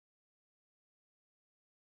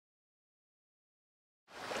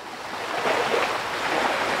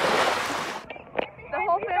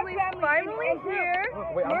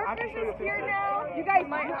Marcus is here now. You guys,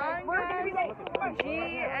 my aunt, G,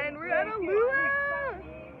 and we're at a luau.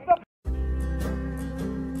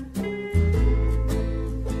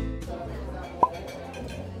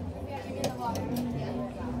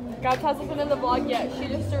 Gabs hasn't been in the vlog yet. She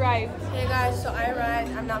just arrived. Hey guys, so I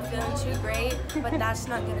arrived. I'm not feeling too great, but that's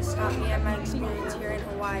not gonna stop me at my experience here in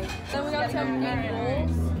Hawaii. Then we got some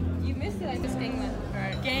bowls. You missed it. I just gangland.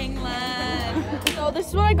 Alright. Gangland. So this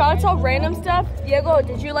is what I got. It's all random stuff. Diego,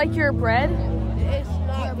 did you like your bread? It's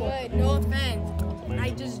not good. No offense.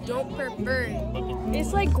 I just don't prefer it.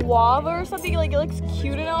 It's like guava or something. Like it looks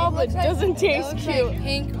cute and all, but it doesn't taste cute. Like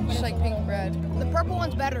pink, just like pink bread. The purple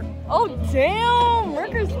one's better. Oh damn!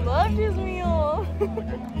 Marcus loved his meal.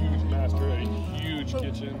 Huge master, a huge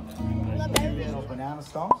kitchen. Banana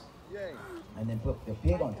stumps, and then put the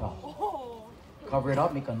pig on top. Cover it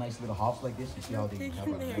up, make a nice little house like this. You see how they have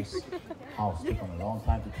a nice house. Took them a long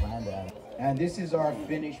time to plan that. And this is our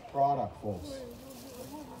finished product, folks.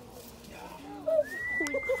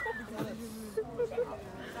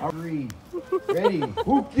 Three. Ready?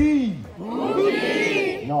 Hookie!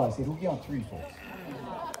 Hookie! No, I said hookie on 3, folks.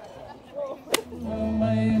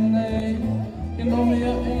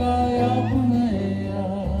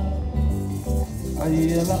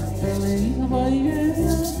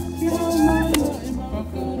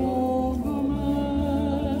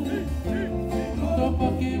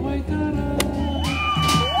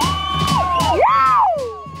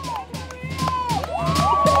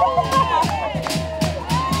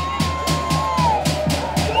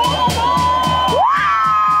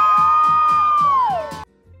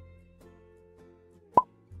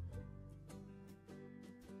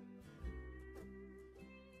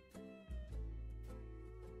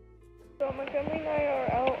 So my family and I are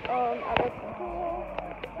out at a pool.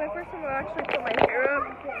 My first time I actually put my hair up.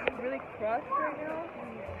 It's really crushed right now.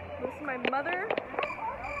 This is my mother.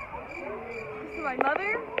 This is my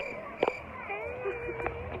mother.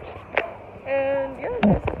 And yeah,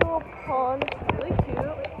 there's this little pond. It's really cute.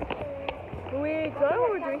 We don't know what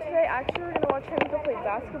we're doing today. Actually, we're gonna watch him go play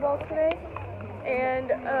basketball today.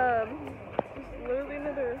 And it's literally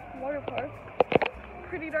another water park.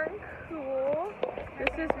 Pretty darn cool.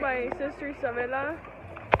 This is my sister Isabella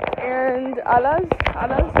and Alas.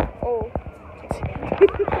 Oh.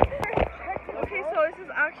 Okay, so this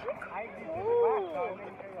is actually cool.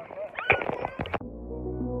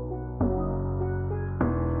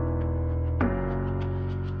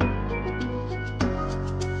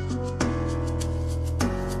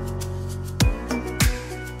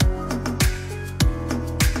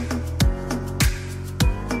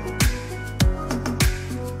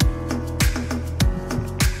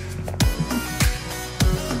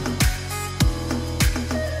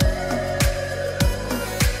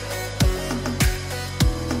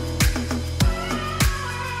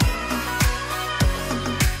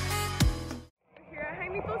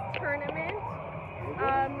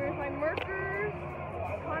 There's my markers.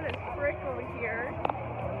 It's kind of frick over here.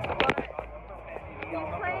 But he's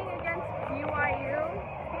playing against BYU.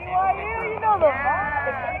 BYU, you know the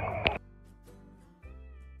vibe.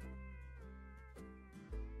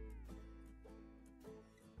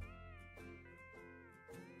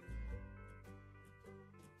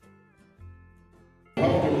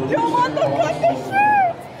 You want to cut the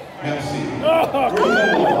shirt?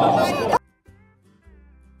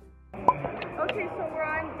 Okay, so we're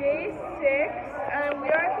on day 6, and we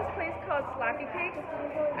are at this place called Slappy Cake.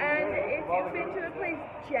 And if you've been to the place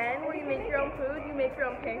Jen, where you make your own food, you make your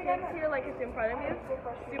own pancakes here, like it's in front of you.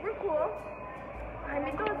 Super cool. I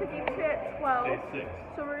made those at each at 12, day 6.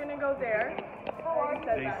 So we're gonna go there.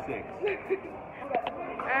 Day 6.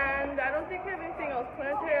 And I don't think we have anything else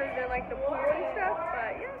planned today other than like the pool and stuff,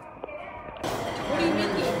 but yeah. What are you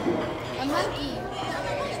making? A monkey.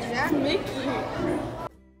 That's Mickey.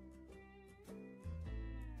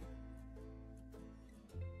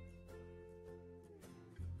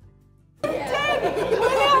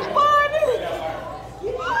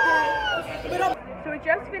 So we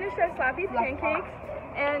just finished our Slappy pancakes,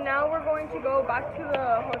 and now we're going to go back to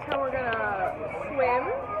the hotel. We're gonna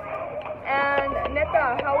swim. And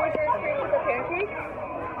Neta, how was your experience with the pancakes?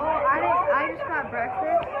 Oh, I just got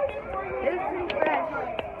breakfast. It was pretty fresh.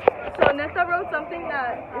 So Neta wrote something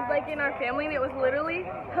that is like in our family, and it was literally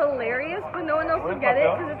hilarious, but no one else will get it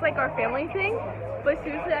because it's like our family thing. But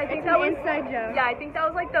seriously, I think that was inside joke. Yeah, I think that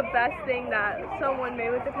was like the best thing that someone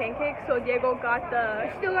made with the pancakes. So Diego got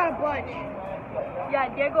the. Still got a bunch. Yeah,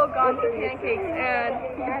 Diego got the pancakes,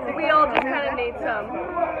 and we all just kind of made some.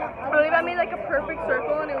 I believe I made like a perfect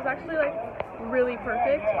circle, and it was actually like really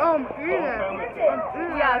perfect. Yeah.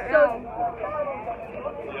 Yeah, so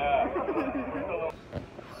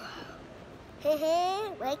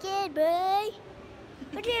Wicked boy.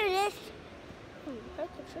 What is this?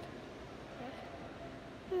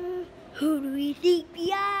 Who do we think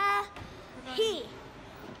we are? Hey,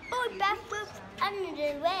 boy, bathroom's under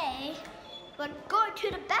the way. But going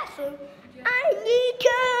to the bathroom, I need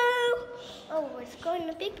to. Oh, let's go in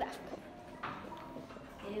the big bathroom.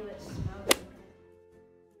 Ew, it smells.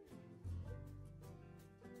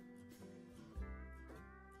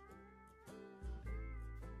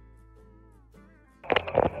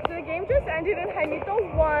 So the game just ended and Jaimito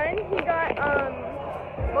won. He got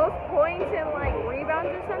most points and like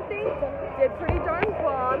rebounds or something. Did pretty darn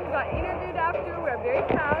well. He got interviewed after. We're very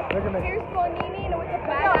proud. Here's Bonini with a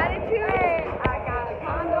bad attitude. I got a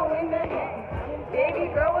condo in the head.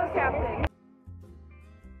 Baby girl was happening.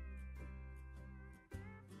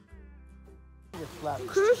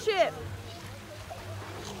 Cruise ship.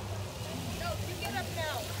 No, you get up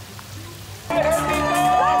now. Let's go,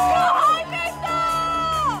 Jaimito!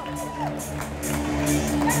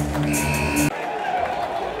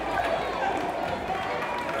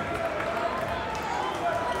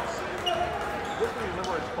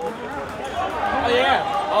 Oh yeah!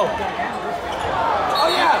 Oh! Oh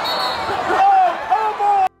yeah!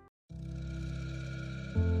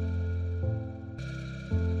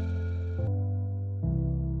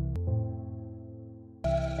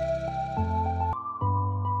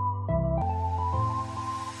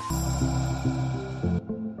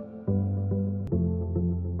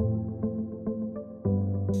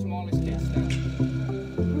 Smallest kids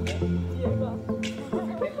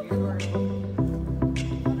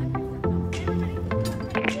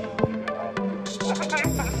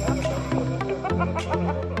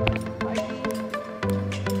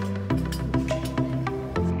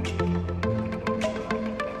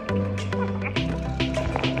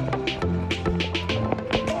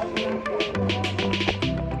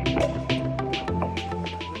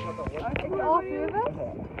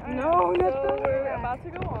No, so we're about to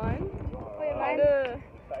go on. I'm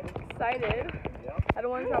excited. I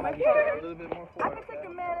don't want to drop my phone. I can take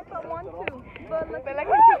your man if I want to. But I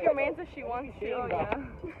can take your man if she wants to. Oh, yeah.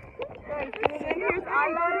 And here's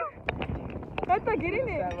Algar. Está getting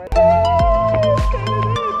it.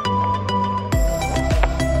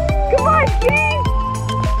 Come on, King!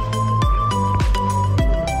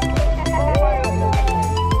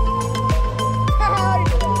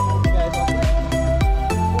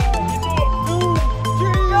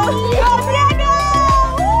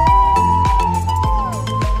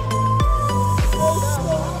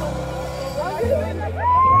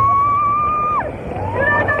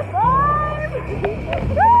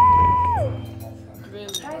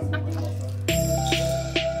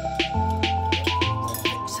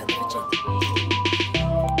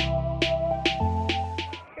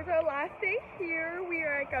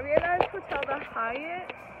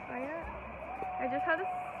 I just had a,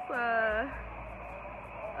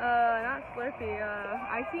 not Slurpee,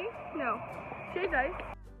 icy? No, shaved ice.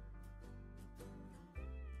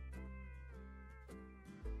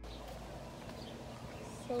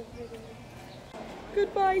 So pretty.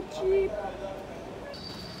 Goodbye, Jeep.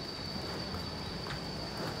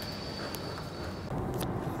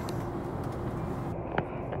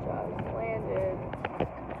 Just landed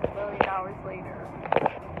a million hours later.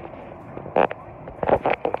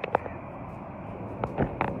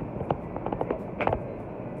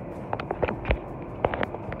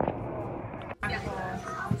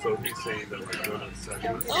 So he's saying that we're going on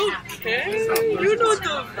second. Okay, you know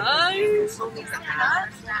the vibes.